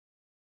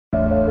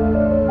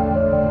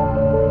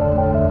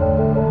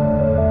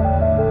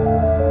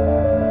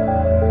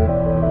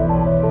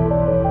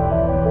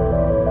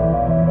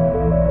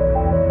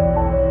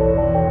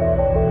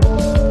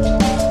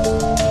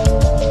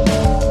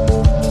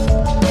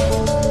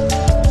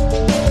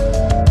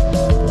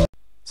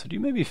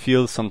maybe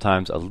feel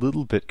sometimes a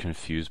little bit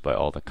confused by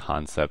all the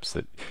concepts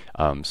that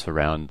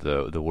surround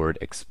the word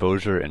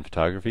exposure in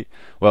photography?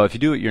 Well, if you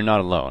do it, you're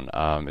not alone.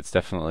 It's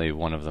definitely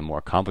one of the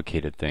more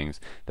complicated things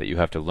that you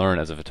have to learn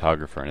as a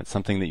photographer, and it's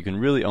something that you can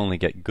really only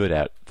get good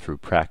at through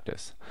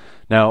practice.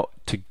 Now,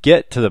 to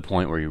get to the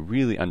point where you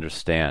really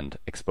understand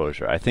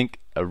exposure, I think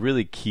a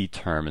really key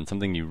term and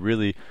something you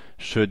really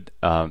should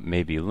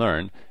maybe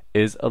learn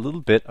is a little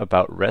bit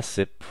about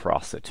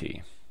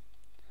reciprocity.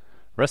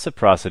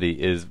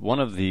 Reciprocity is one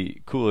of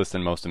the coolest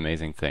and most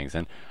amazing things,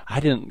 and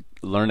I didn't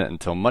learn it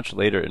until much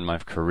later in my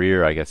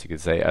career, I guess you could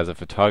say, as a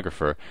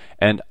photographer,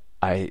 and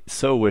I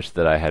so wish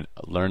that I had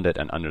learned it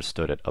and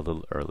understood it a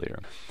little earlier.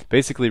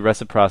 Basically,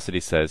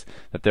 reciprocity says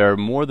that there are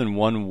more than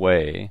one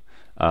way,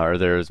 or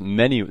there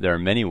are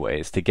many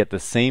ways to get the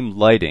same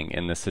lighting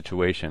in this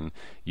situation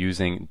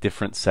using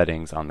different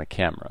settings on the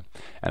camera,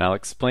 and I'll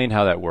explain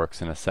how that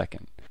works in a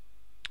second.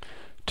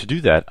 To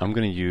do that, I'm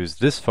going to use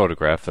this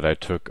photograph that I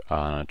took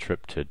on a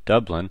trip to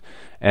Dublin,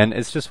 and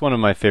it's just one of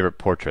my favorite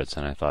portraits,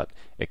 and I thought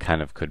it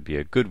kind of could be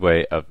a good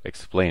way of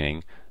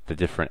explaining the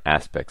different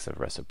aspects of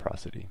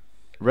reciprocity.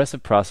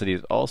 Reciprocity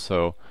is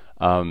also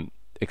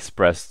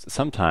expressed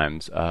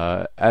sometimes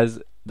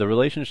as the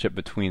relationship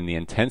between the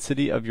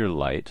intensity of your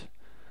light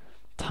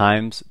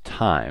times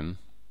time,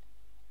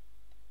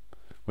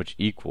 which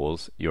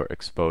equals your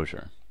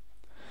exposure.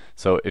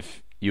 So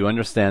if you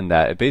understand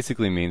that, it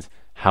basically means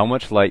how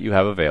much light you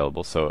have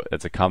available. So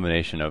it's a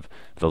combination of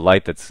the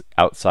light that's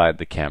outside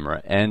the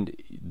camera and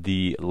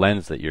the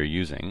lens that you're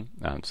using,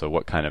 so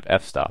what kind of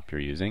f-stop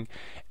you're using,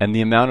 and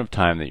the amount of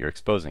time that you're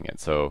exposing it.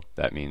 So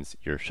that means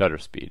your shutter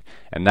speed,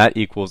 and that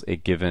equals a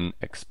given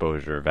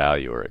exposure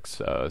value, or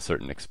a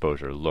certain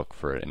exposure look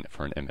for an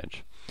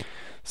image.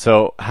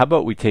 So how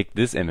about we take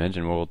this image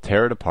and we'll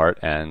tear it apart,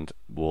 and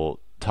we'll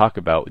talk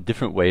about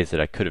different ways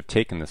that I could have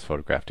taken this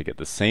photograph to get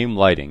the same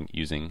lighting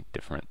using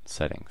different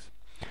settings.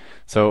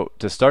 So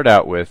to start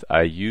out with,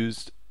 I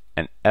used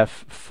an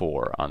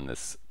f4 on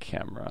this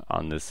camera,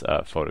 on this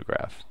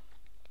photograph.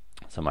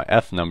 So my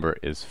f number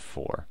is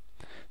 4.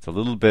 It's a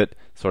little bit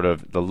sort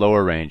of the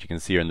lower range. You can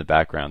see here in the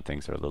background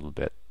things are a little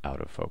bit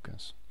out of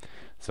focus.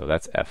 So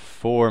that's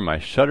f4. My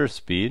shutter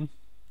speed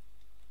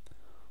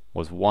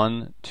was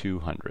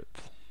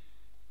 1/200th,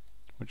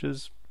 which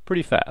is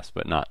pretty fast,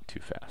 but not too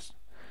fast.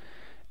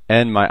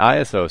 And my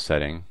ISO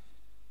setting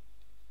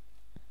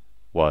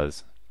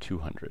was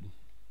 200.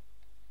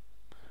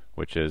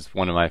 Which is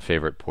one of my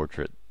favorite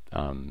portrait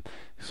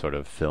sort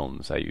of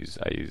films.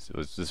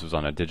 This was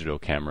on a digital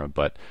camera,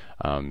 but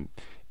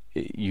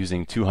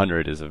using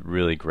 200 is a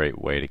really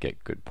great way to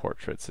get good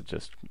portraits.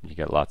 You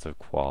get lots of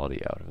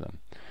quality out of them.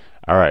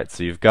 All right,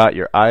 so you've got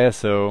your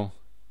ISO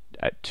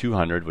at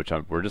 200, which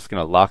we're just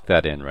going to lock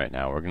that in right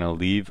now. We're going to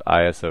leave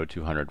ISO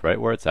 200 right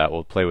where it's at.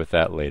 We'll play with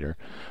that later,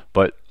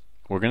 but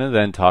we're going to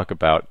then talk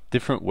about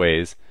different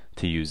ways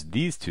to use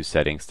these two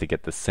settings to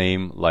get the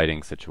same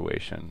lighting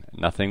situation.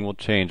 Nothing will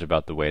change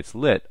about the way it's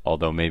lit,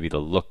 although maybe the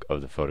look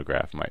of the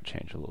photograph might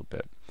change a little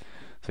bit.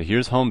 So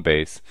here's home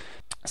base.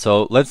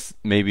 So let's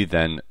maybe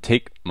then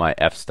take my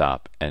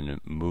f-stop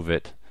and move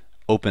it,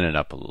 open it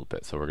up a little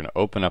bit. So we're going to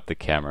open up the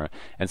camera,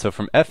 and so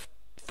from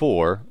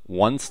f4,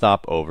 one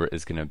stop over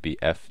is going to be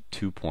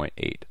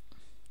f2.8.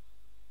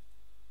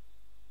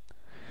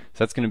 So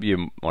that's going to be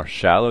a more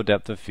shallow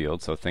depth of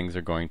field, so things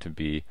are going to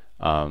be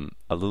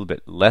a little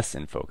bit less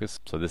in focus.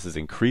 So this is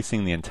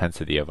increasing the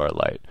intensity of our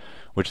light,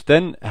 which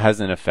then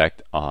has an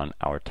effect on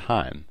our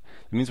time.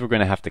 It means we're going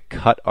to have to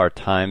cut our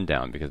time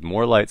down because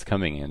more light's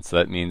coming in, so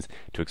that means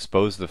to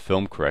expose the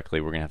film correctly,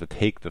 we're going to have to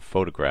take the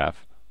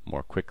photograph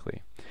more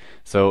quickly.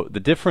 So the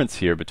difference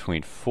here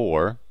between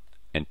 4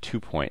 and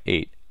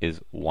 2.8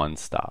 is 1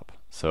 stop.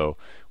 So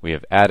we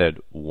have added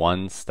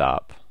 1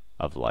 stop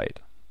of light,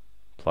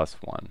 plus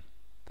 1.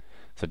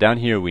 So down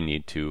here we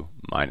need to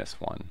minus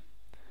 1.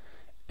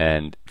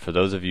 And for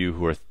those of you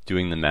who are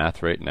doing the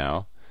math right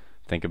now,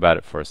 think about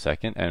it for a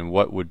second. And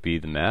what would be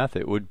the math?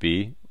 It would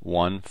be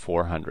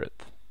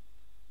 1/400th.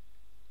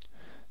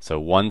 So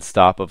 1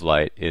 stop of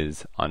light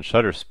is, on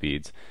shutter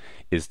speeds,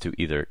 is to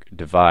either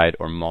divide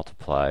or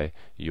multiply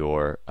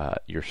your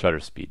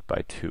shutter speed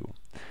by 2.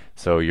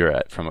 So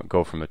you're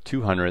go from a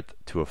 200th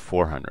to a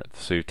 400th.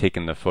 So you've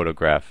taken the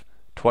photograph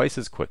twice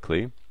as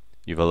quickly.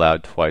 You've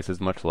allowed twice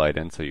as much light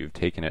in, so you've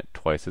taken it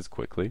twice as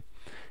quickly,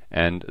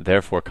 and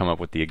therefore come up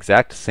with the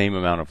exact same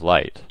amount of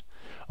light.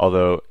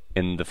 Although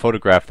in the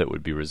photograph that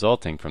would be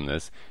resulting from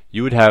this,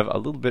 you would have a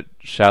little bit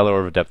shallower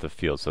of a depth of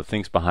field, so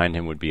things behind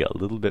him would be a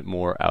little bit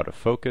more out of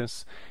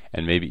focus,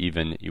 and maybe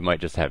even you might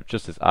just have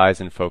just his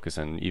eyes in focus,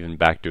 and even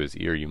back to his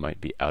ear you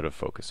might be out of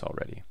focus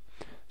already.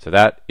 So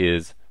that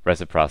is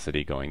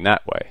reciprocity going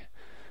that way.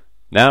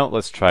 Now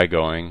let's try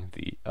going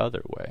the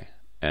other way,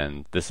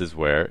 and this is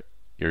where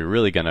you're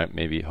really going to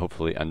maybe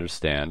hopefully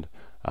understand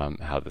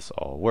how this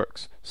all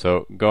works.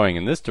 So going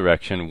in this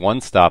direction, 1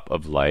 stop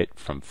of light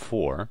from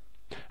 4.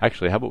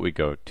 Actually, how about we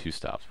go 2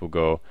 stops? We'll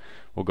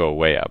go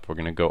way up. We're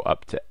going to go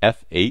up to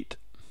f8.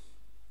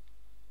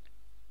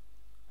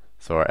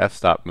 So our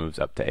f-stop moves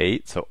up to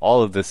 8. So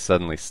all of this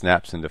suddenly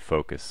snaps into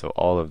focus. So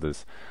all of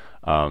this,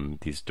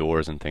 these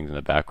doors and things in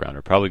the background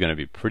are probably going to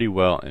be pretty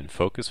well in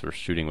focus. We're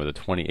shooting with a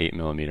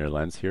 28mm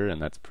lens here, and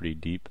that's pretty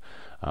deep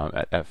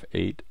at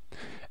f8.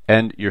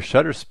 And your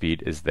shutter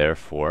speed is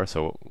therefore,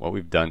 so what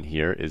we've done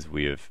here is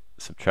we have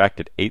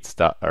subtracted we've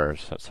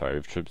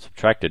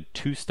subtracted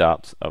 2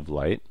 stops of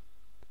light.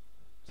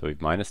 So we've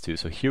 -2.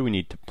 So here we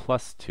need to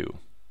 +2.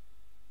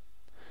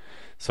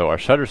 So our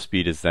shutter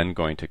speed is then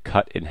going to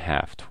cut in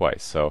half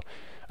twice. So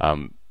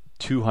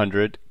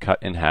 200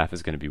 cut in half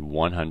is going to be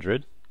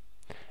 100,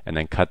 and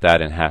then cut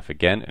that in half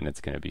again, and it's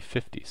going to be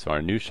 50. So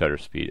our new shutter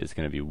speed is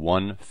going to be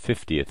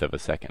 1/50th of a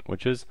second,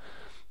 which is,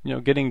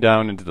 getting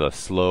down into the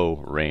slow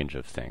range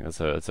of things.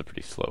 That's a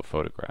pretty slow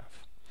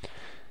photograph.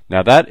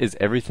 Now that is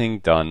everything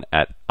done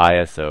at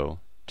ISO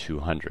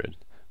 200.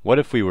 What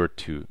if we were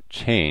to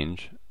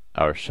change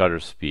our shutter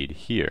speed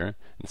here?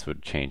 This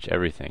would change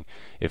everything.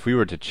 If we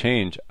were to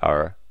change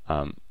our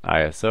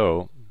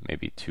ISO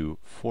maybe to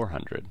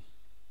 400,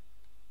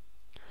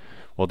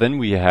 well, then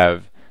we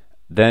have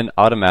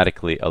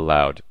automatically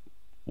allowed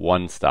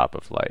 1 stop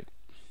of light.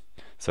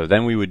 So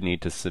then we would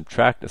need to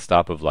subtract a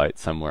stop of light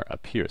somewhere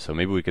up here. So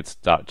maybe we could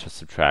start to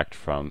subtract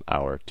from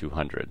our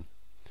 200.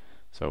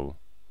 So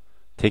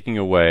taking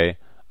away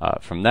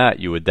from that,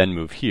 you would then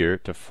move here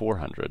to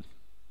 400.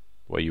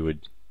 Well, you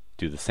would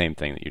do the same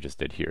thing that you just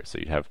did here. So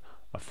you'd have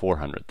a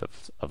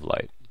 400th of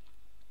light.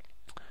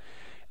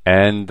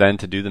 And then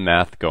to do the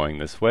math going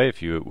this way,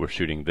 if you were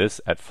shooting this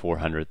at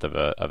 400th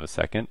of a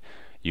second,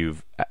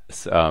 you've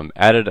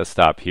added a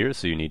stop here,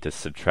 so you need to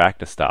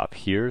subtract a stop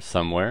here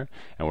somewhere,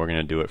 and we're going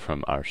to do it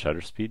from our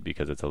shutter speed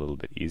because it's a little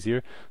bit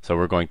easier. So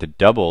we're going to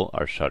double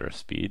our shutter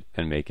speed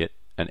and make it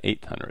an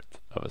 800th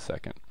of a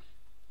second.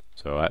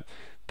 So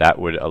that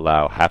would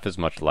allow half as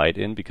much light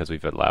in because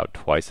we've allowed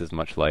twice as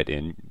much light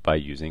in by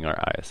using our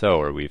ISO,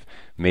 or we've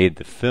made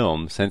the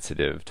film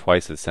sensitive,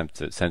 twice as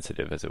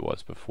sensitive as it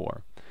was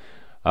before.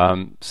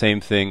 Same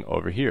thing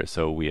over here.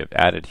 So we have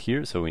added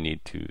here, so we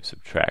need to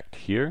subtract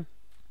here.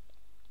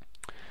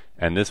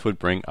 And this would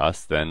bring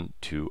us then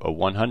to a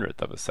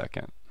 100th of a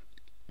second.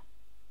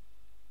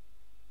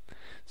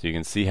 So you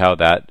can see how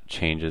that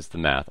changes the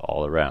math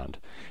all around.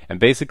 And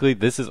basically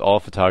this is all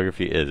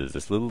photography is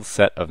this little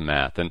set of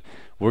math. And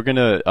we're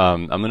gonna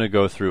I'm gonna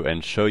go through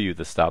and show you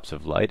the stops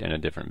of light in a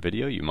different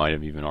video. You might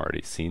have even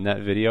already seen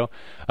that video,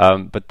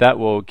 but that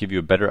will give you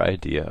a better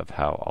idea of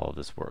how all of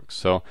this works.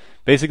 So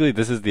basically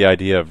this is the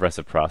idea of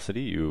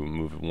reciprocity. You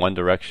move one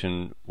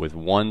direction with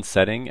one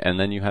setting, and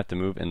then you have to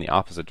move in the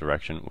opposite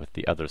direction with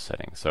the other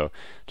setting. So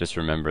just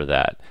remember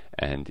that,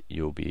 and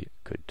you'll be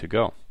good to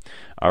go.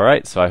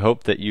 Alright, so I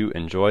hope that you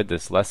enjoyed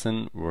this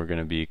lesson. We're going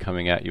to be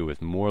coming at you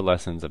with more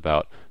lessons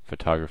about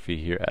photography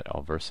here at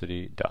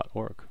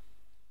alversity.org.